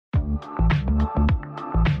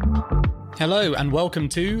Hello and welcome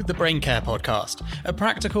to the Brain Care Podcast, a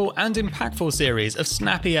practical and impactful series of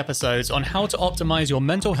snappy episodes on how to optimize your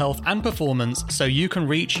mental health and performance so you can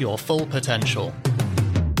reach your full potential.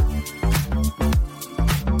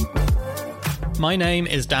 My name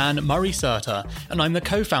is Dan Murray-Serter, and I'm the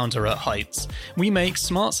co-founder at Heights. We make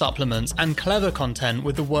smart supplements and clever content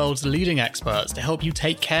with the world's leading experts to help you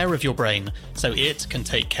take care of your brain so it can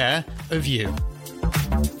take care of you.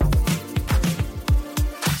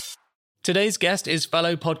 Today's guest is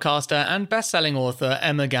fellow podcaster and best-selling author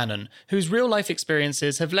Emma Gannon, whose real-life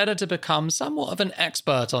experiences have led her to become somewhat of an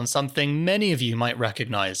expert on something many of you might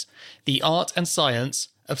recognise: the art and science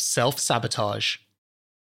of self-sabotage.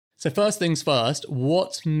 So first things first,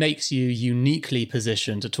 what makes you uniquely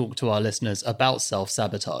positioned to talk to our listeners about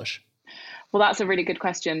self-sabotage? Well, that's a really good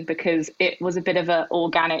question because it was a bit of an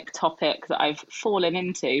organic topic that I've fallen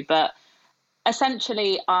into, but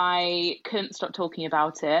essentially I couldn't stop talking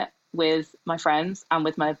about it with my friends and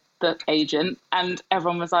with my book agent, and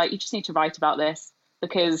everyone was like, you just need to write about this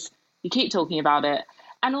because you keep talking about it.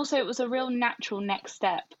 And also it was a real natural next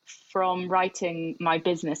step from writing my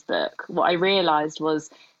business book. What I realized was,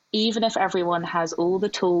 even if everyone has all the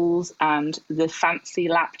tools and the fancy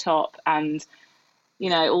laptop and, you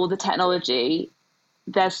know, all the technology,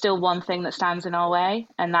 there's still one thing that stands in our way,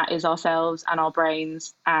 and that is ourselves and our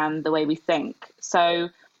brains and the way we think. So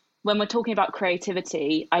when we're talking about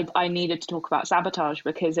creativity, I needed to talk about sabotage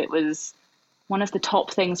because it was one of the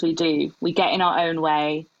top things we do. We get in our own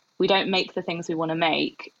way. We don't make the things we want to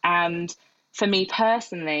make. And for me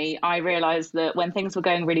personally, I realized that when things were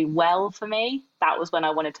going really well for me, that was when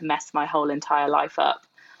I wanted to mess my whole entire life up.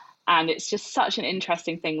 And it's just such an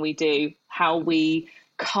interesting thing we do, how we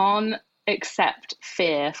can't accept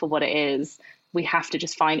fear for what it is. We have to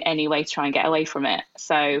just find any way to try and get away from it.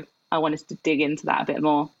 So I wanted to dig into that a bit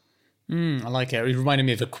more. I like it. It reminded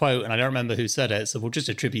me of a quote, and I don't remember who said it, so we'll just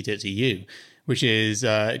attribute it to you, which is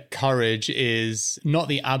courage is not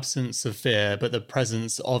the absence of fear, but the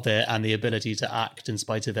presence of it and the ability to act in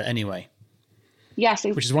spite of it anyway. Yes.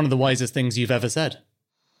 Which is one of the wisest things you've ever said.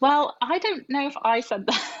 Well, I don't know if I said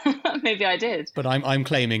that. Maybe I did. But I'm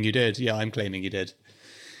claiming you did. Yeah, I'm claiming you did.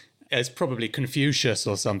 It's probably Confucius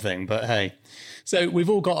or something, but hey. So we've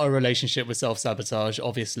all got a relationship with self-sabotage,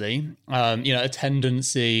 obviously. A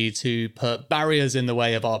tendency to put barriers in the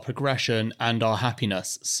way of our progression and our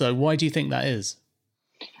happiness. So why do you think that is?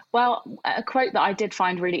 Well, a quote that I did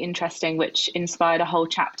find really interesting, which inspired a whole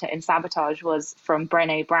chapter in Sabotage, was from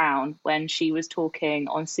Brené Brown when she was talking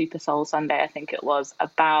on Super Soul Sunday, I think it was,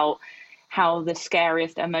 about how the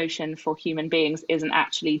scariest emotion for human beings isn't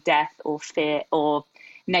actually death or fear or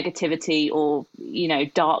negativity or,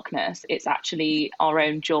 darkness. It's actually our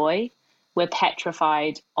own joy. We're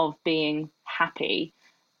petrified of being happy.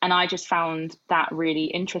 And I just found that really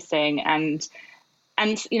interesting. And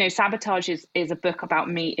Sabotage is a book about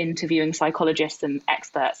me interviewing psychologists and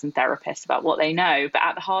experts and therapists about what they know. But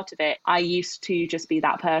at the heart of it, I used to just be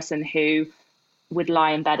that person who would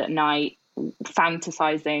lie in bed at night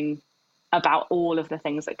fantasizing about all of the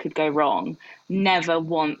things that could go wrong, never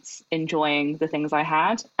once enjoying the things I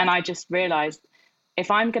had. And I just realized, if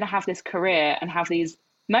I'm going to have this career and have these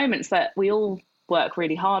moments that we all work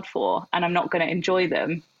really hard for, and I'm not going to enjoy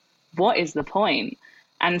them, what is the point?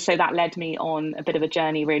 And so that led me on a bit of a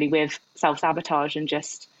journey really with self-sabotage and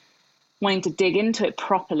just wanting to dig into it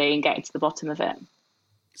properly and get to the bottom of it.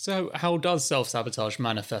 So how does self-sabotage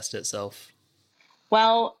manifest itself?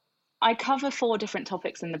 Well, I cover 4 different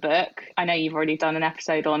topics in the book. I know you've already done an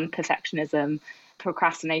episode on perfectionism.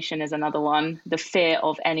 Procrastination is another one. The fear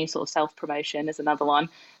of any sort of self-promotion is another one.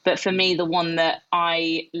 But for me, the one that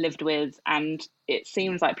I lived with and it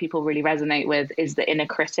seems like people really resonate with is the inner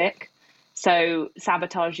critic. So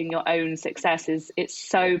sabotaging your own success it's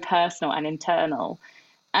so personal and internal.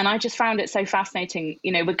 And I just found it so fascinating.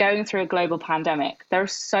 We're going through a global pandemic. There are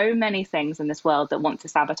so many things in this world that want to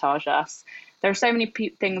sabotage us. There are so many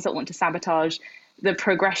things that want to sabotage the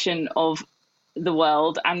progression of the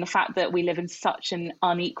world and the fact that we live in such an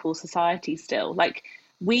unequal society still. Like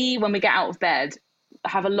when we get out of bed,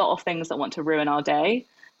 have a lot of things that want to ruin our day.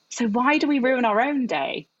 So why do we ruin our own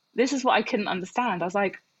day? This is what I couldn't understand. I was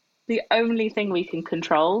like, the only thing we can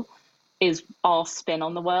control is our spin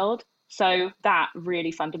on the world. So that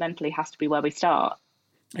really fundamentally has to be where we start.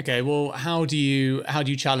 Okay, well, how do you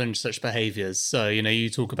challenge such behaviors? So, you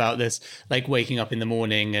talk about this, like waking up in the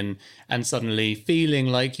morning and suddenly feeling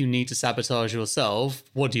like you need to sabotage yourself.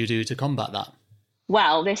 What do you do to combat that?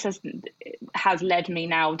 Well, this has led me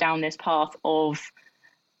now down this path of,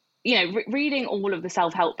 reading all of the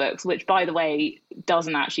self-help books, which, by the way,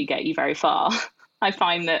 doesn't actually get you very far. I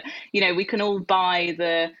find that, we can all buy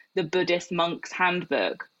the Buddhist monk's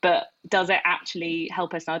handbook, but does it actually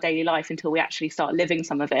help us in our daily life until we actually start living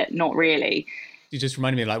some of it? Not really. You just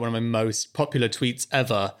reminded me of like one of my most popular tweets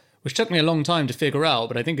ever, which took me a long time to figure out,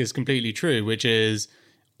 but I think is completely true, which is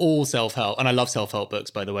all self-help, and I love self-help books,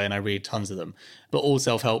 by the way, and I read tons of them, but all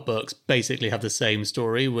self-help books basically have the same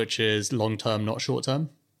story, which is long-term, not short-term.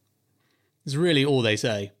 It's really all they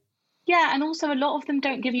say. Yeah, and also a lot of them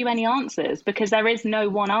don't give you any answers because there is no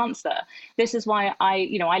one answer. This is why I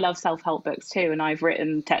love self-help books too, and I've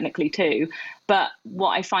written technically too. But what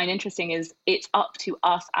I find interesting is it's up to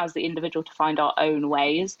us as the individual to find our own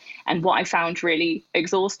ways. And what I found really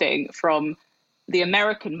exhausting from the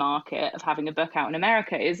American market of having a book out in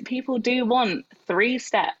America is people do want 3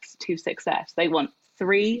 steps to success. They want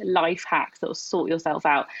 3 life hacks that will sort yourself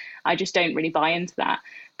out. I just don't really buy into that.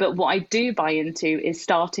 But what I do buy into is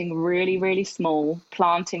starting really, really small,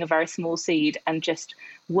 planting a very small seed and just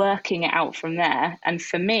working it out from there. And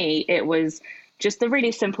for me, it was just the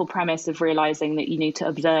really simple premise of realizing that you need to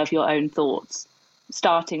observe your own thoughts.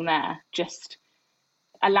 Starting there, just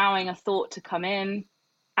allowing a thought to come in,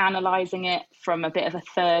 analyzing it from a bit of a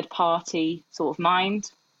third party sort of mind.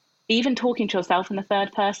 Even talking to yourself in the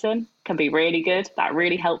third person can be really good. That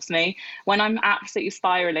really helps me. When I'm absolutely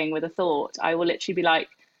spiraling with a thought, I will literally be like,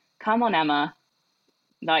 come on, Emma,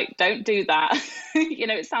 like, don't do that.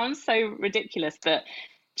 It sounds so ridiculous, but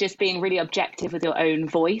just being really objective with your own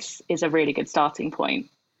voice is a really good starting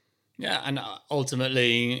point. Yeah, and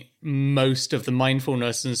ultimately, most of the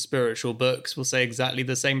mindfulness and spiritual books will say exactly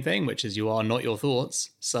the same thing, which is you are not your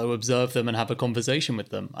thoughts. So observe them and have a conversation with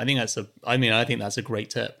them. I think that's a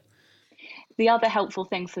great tip. The other helpful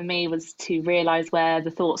thing for me was to realize where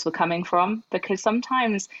the thoughts were coming from, because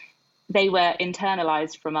sometimes they were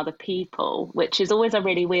internalized from other people, which is always a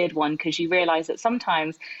really weird one, because you realize that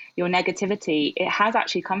sometimes your negativity, it has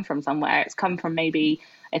actually come from somewhere. It's come from maybe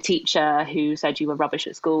a teacher who said you were rubbish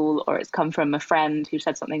at school, or it's come from a friend who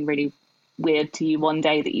said something really weird to you one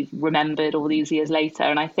day that you've remembered all these years later.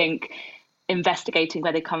 And I think investigating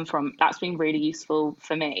where they come from, that's been really useful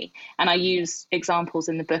for me. And I use examples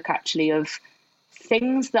in the book actually of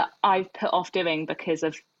things that I've put off doing because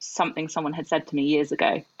of something someone had said to me years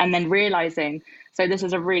ago, and then realizing, so this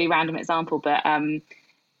is a really random example, but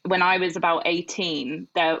when I was about 18,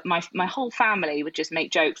 my whole family would just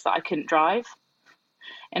make jokes that I couldn't drive,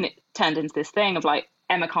 and it turned into this thing of like,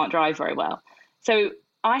 Emma can't drive very well. So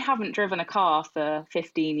I haven't driven a car for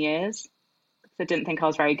 15 years because I didn't think I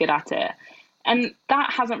was very good at it. And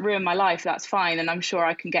that hasn't ruined my life. That's fine. And I'm sure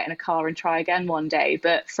I can get in a car and try again one day.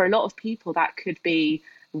 But for a lot of people, that could be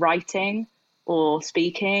writing or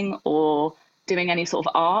speaking or doing any sort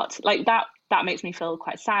of art. Like that makes me feel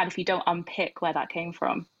quite sad if you don't unpick where that came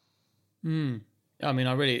from. I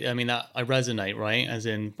resonate, right? As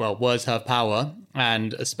in, well, words have power.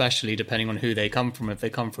 And especially depending on who they come from, if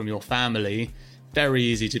they come from your family, very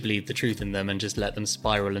easy to believe the truth in them and just let them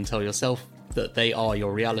spiral and tell yourself that they are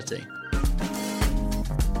your reality.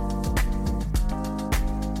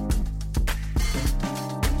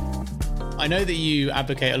 I know that you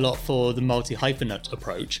advocate a lot for the multi-hyphenate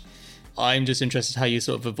approach. I'm just interested how you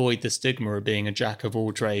sort of avoid the stigma of being a jack of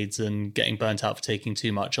all trades and getting burnt out for taking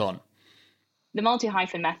too much on. The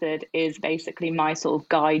multi-hyphen method is basically my sort of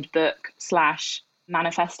guidebook /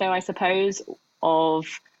 manifesto, I suppose, of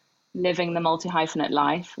living the multi-hyphenate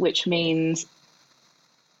life, which means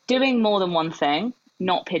doing more than one thing,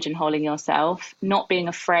 not pigeonholing yourself, not being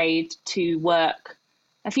afraid to work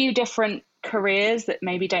a few different careers that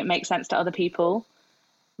maybe don't make sense to other people.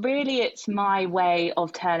 Really, it's my way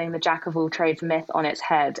of turning the jack of all trades myth on its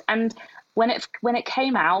head. And when it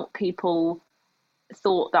came out, people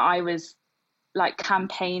thought that I was like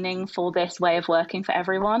campaigning for this way of working for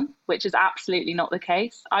everyone, which is absolutely not the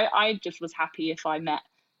case. I just was happy if I met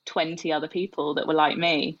 20 other people that were like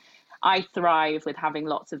me. I thrive with having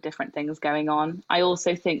lots of different things going on. I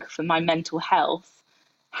also think for my mental health,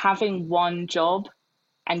 having one job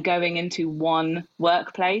and going into one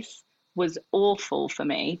workplace was awful for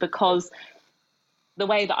me, because the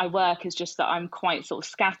way that I work is just that I'm quite sort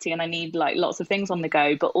of scatty and I need like lots of things on the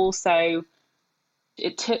go, but also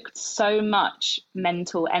it took so much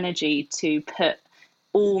mental energy to put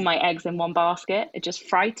all my eggs in one basket. It just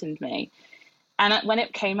frightened me. And when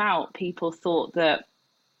it came out, people thought that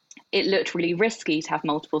it looked really risky to have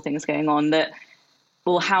multiple things going on, that,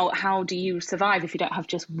 well, how do you survive if you don't have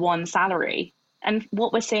just one salary? And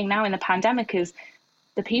what we're seeing now in the pandemic is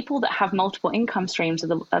the people that have multiple income streams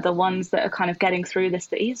are the ones that are kind of getting through this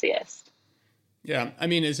the easiest. Yeah, I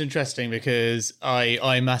mean, it's interesting because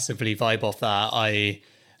I massively vibe off that. I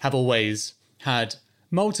have always had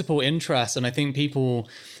multiple interests. And I think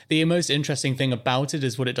the most interesting thing about it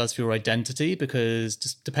is what it does for your identity, because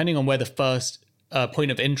just depending on where the first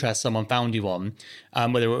point of interest someone found you on,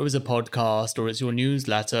 whether it was a podcast or it's your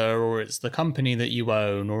newsletter or it's the company that you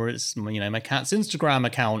own or it's, my cat's Instagram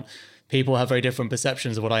account, people have very different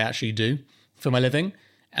perceptions of what I actually do for my living.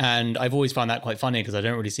 And I've always found that quite funny because I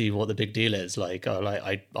don't really see what the big deal is. Like,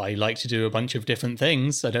 I like to do a bunch of different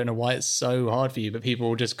things. I don't know why it's so hard for you, but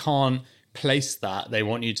people just can't place that. They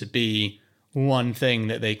want you to be one thing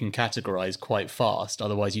that they can categorize quite fast.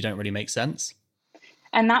 Otherwise, you don't really make sense.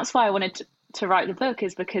 And that's why I wanted to write the book,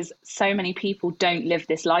 is because so many people don't live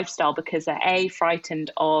this lifestyle because they're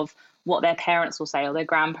frightened of what their parents will say or their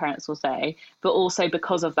grandparents will say, but also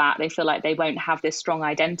because of that, they feel like they won't have this strong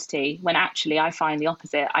identity, when actually I find the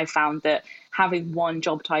opposite. I found that having one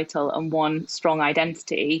job title and one strong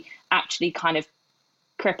identity actually kind of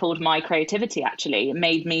crippled my creativity. Actually, it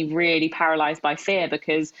made me really paralyzed by fear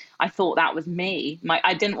because I thought that was me.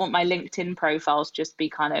 I didn't want my LinkedIn profiles just be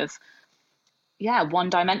kind of, one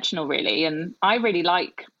dimensional really. And I really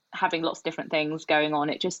like having lots of different things going on.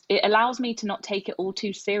 It allows me to not take it all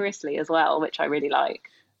too seriously as well, which I really like.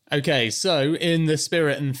 Okay, so in the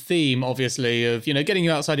spirit and theme, obviously, of, getting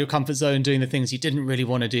you outside your comfort zone, doing the things you didn't really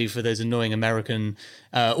want to do for those annoying American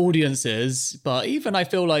audiences, but even I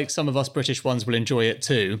feel like some of us British ones will enjoy it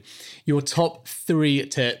too. Your top 3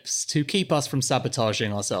 tips to keep us from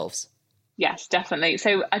sabotaging ourselves. Yes, definitely.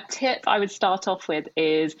 So a tip I would start off with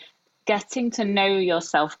is getting to know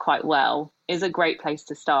yourself quite well is a great place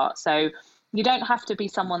to start. So you don't have to be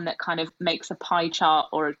someone that kind of makes a pie chart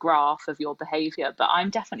or a graph of your behavior, but I'm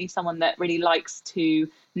definitely someone that really likes to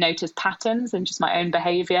notice patterns in just my own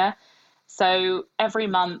behavior. So every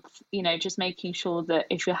month, just making sure that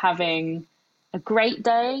if you're having a great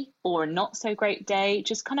day or a not so great day,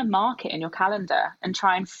 just kind of mark it in your calendar and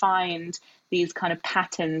try and find these kind of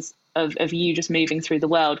patterns of you just moving through the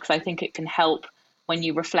world, because I think it can help when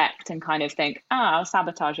you reflect and kind of think, I was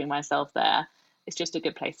sabotaging myself there. It's just a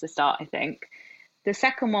good place to start, I think. The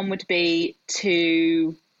second one would be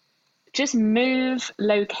to just move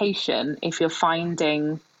location if you're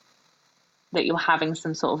finding that you're having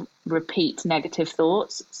some sort of repeat negative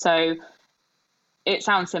thoughts. So it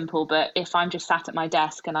sounds simple, but if I'm just sat at my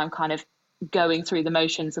desk and I'm kind of going through the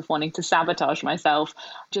motions of wanting to sabotage myself,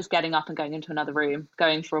 just getting up and going into another room,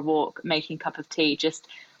 going for a walk, making a cup of tea,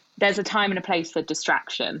 there's a time and a place for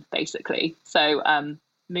distraction, basically. So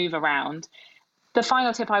move around. The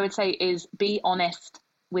final tip I would say is be honest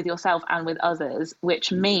with yourself and with others,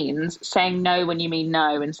 which means saying no when you mean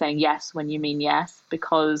no and saying yes when you mean yes,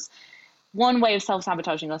 because one way of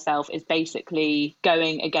self-sabotaging yourself is basically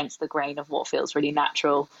going against the grain of what feels really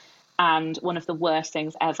natural. And one of the worst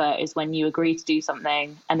things ever is when you agree to do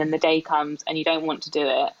something and then the day comes and you don't want to do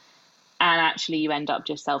it. And actually you end up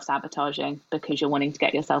just self-sabotaging because you're wanting to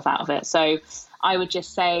get yourself out of it. So I would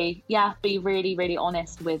just say, be really, really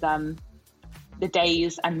honest with the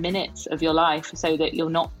days and minutes of your life so that you're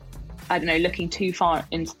not, looking too far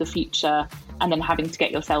into the future and then having to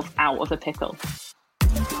get yourself out of a pickle.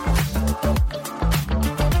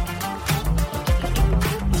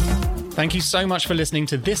 Thank you so much for listening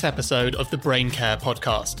to this episode of the Brain Care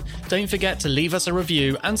Podcast. Don't forget to leave us a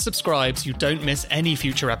review and subscribe so you don't miss any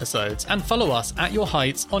future episodes, and follow us at Your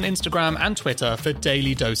Heights on Instagram and Twitter for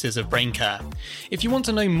daily doses of brain care. If you want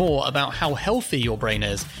to know more about how healthy your brain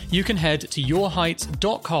is, you can head to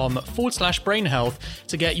yourheights.com/brain health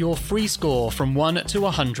to get your free score from 1 to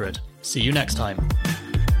 100. See you next time.